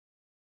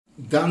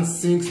done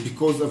things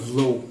because of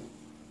law.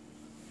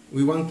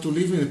 We want to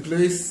live in a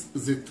place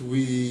that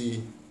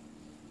we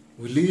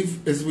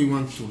live as we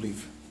want to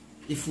live.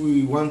 If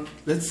we want,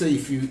 let's say,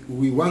 if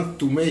we want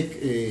to make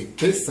a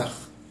Pesach,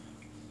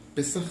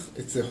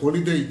 it's a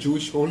holiday,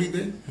 Jewish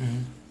holiday,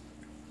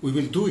 we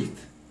will do it.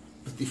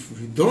 But if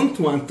we don't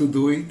want to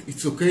do it,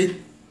 it's okay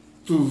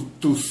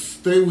to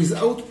stay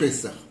without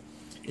Pesach.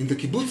 In the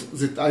kibbutz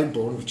that I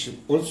born, which is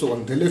also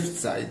on the left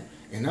side,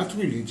 and not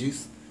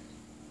religious,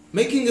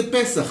 making a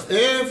Pesach,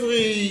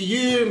 every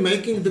year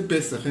making the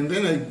Pesach. And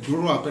then I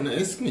grew up and I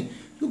asked me,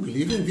 you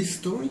believe in this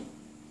story?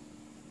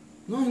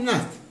 No, I'm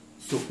not.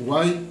 So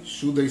why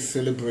should I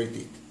celebrate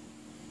it?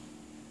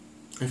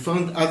 I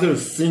found other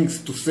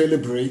things to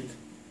celebrate,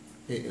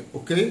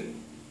 okay?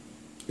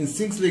 And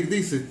things like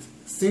this, that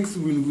things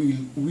will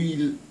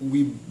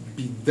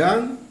be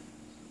done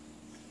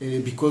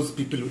because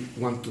people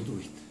want to do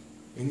it.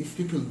 And if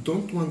people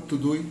don't want to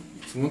do it,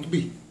 it won't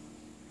be.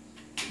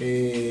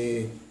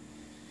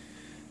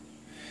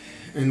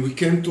 And we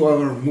came to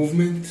our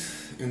movement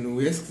and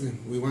we asked them,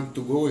 we want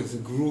to go as a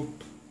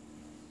group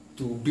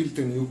to build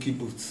a new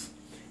kibbutz.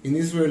 In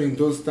Israel in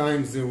those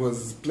times there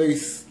was a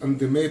place on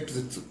the map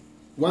that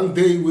one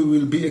day we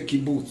will be a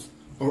kibbutz,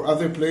 or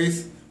other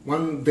place,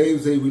 one day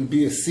they will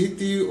be a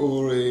city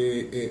or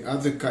a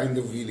other kind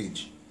of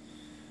village.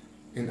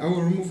 And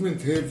our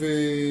movement have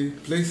a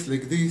place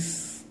like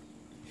this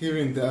here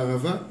in the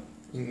Arava,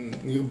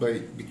 nearby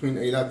between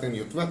Eilat and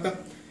Yotvata,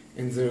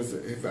 and there's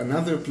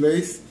another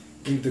place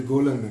in the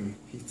Golan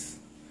Heights.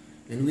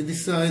 And we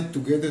decide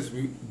together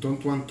we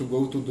don't want to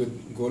go to the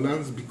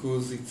Golans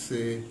because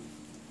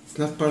it's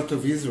not part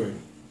of Israel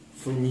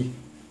for me.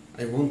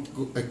 I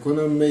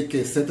cannot make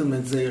a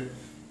settlement there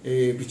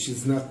which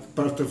is not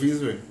part of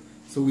Israel.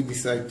 So we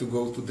decide to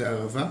go to the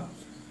Arava.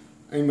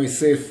 I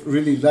myself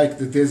really like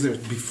the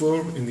desert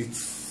before, and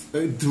it's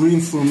a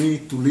dream for me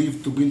to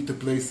live, to build a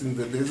place in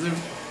the desert.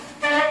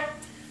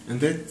 And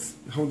that's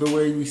how the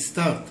way we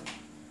start.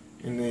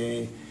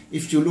 And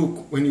if you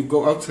look, when you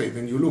go outside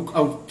and you look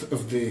out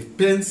of the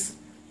pens,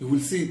 you will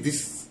see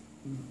this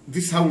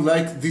how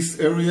like this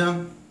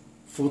area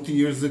 40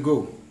 years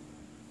ago.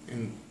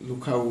 And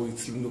look how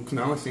it's look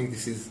now. I think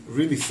this is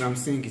really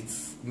something.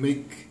 It's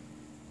make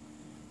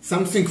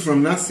something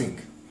from nothing,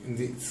 and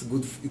it's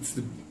good. It's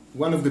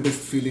one of the best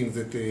feelings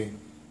that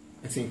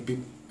I think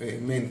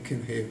men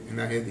can have, and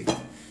I had it,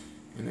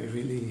 and I'm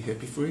really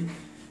happy for it.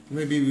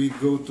 Maybe we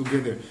go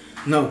together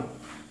now.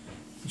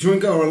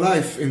 During our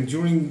life and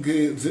during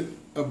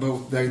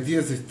about the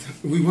idea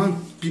that we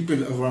want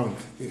people around,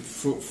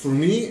 for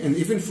me and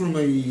even for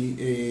my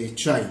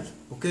child,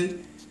 okay?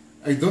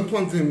 I don't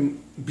want them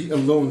be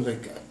alone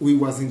like we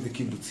was in the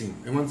kibbutzim.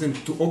 I want them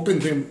to open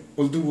them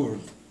all the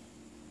world.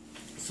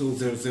 So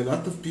there's a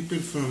lot of people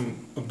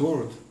from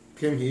abroad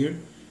came here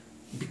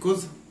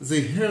because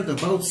they heard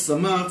about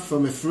Samar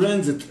from a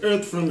friend that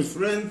heard from a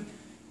friend,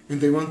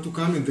 and they want to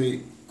come and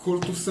they call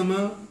to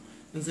Samar.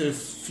 And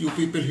there's few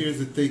people here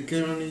that take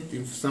care of it.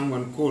 If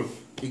someone calls,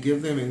 we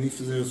give them, and if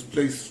there's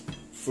place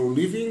for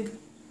living,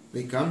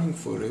 they come in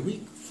for a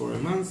week, for a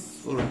month,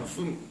 for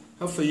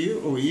half a year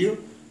or a year.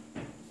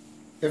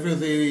 Ever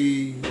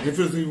they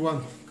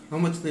want, how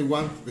much they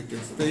want, they can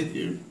stay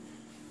here,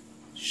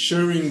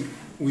 sharing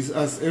with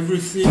us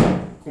everything,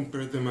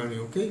 compare the money,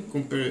 okay?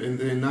 Compare, and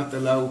they're not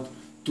allowed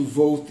to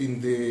vote in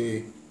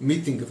the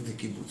meeting of the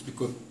kibbutz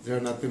because they're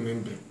not a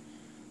member.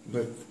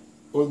 But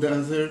all the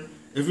other,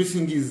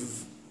 everything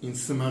is in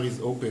Samar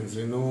is open.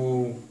 There's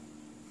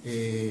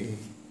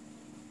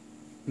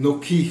no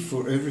key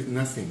for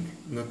nothing.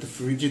 Not the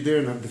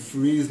frigidaire, not the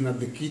freeze, not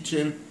the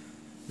kitchen,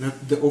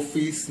 not the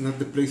office, not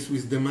the place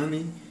with the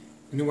money.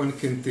 Anyone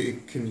can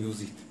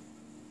use it.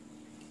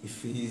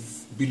 If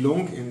he's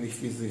belong and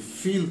if he's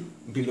feel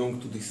belong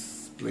to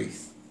this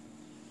place.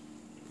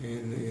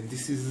 And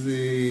this is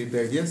the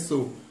idea.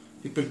 So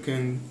people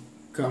can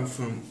come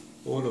from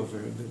all over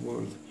the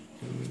world.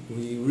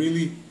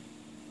 And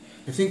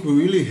I think we're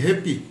really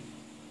happy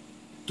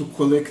to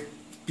collect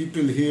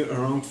people here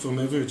around from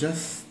everywhere,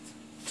 just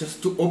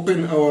to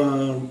open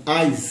our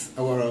eyes,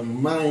 our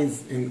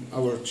minds, and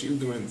our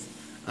children's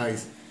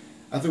eyes.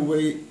 Other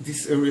way,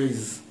 this area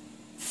is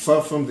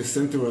far from the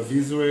center of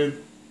Israel,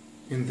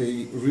 and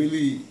they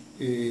really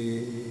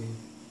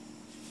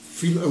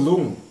feel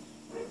alone.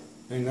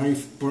 And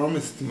I've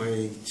promised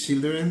my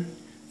children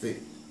that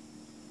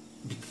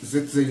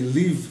they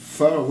live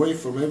far away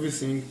from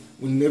everything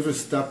will never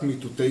stop me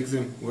to take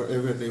them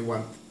wherever they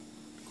want.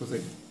 Because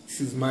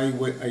this is my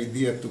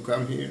idea to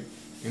come here,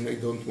 and I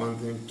don't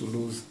want them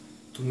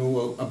to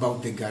know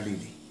about the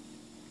Galilee.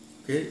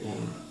 Okay?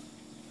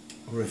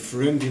 Or a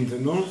friend in the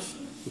north,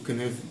 you can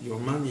have your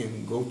money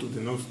and go to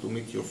the north to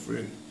meet your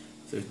friend.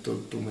 So I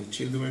told to my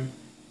children,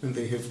 and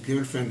they have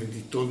girlfriend, and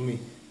he told me,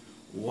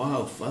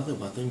 wow, father,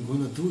 what I'm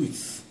gonna do?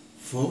 It's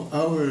 4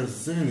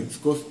 hours then, it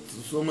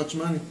costs so much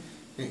money.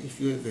 And if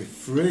you have a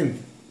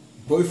friend,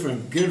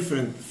 boyfriend,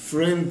 girlfriend,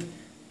 friend,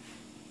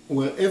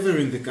 wherever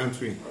in the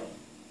country,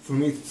 for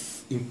me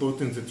it's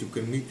important that you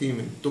can meet him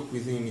and talk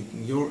with him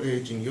in your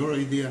age, in your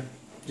idea,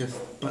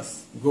 just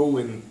pass, go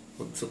and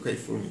it's okay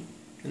for me.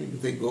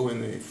 And they go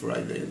on a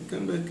Friday and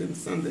come back on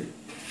Sunday.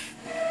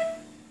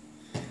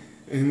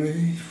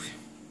 And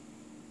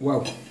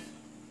wow,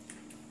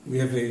 we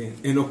have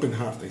an open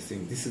heart, I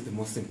think. This is the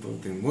most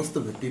important. Most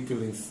of the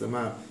people in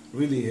Samar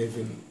really have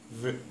an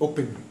very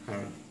open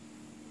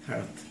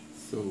heart.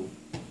 So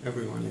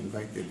everyone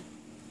invited.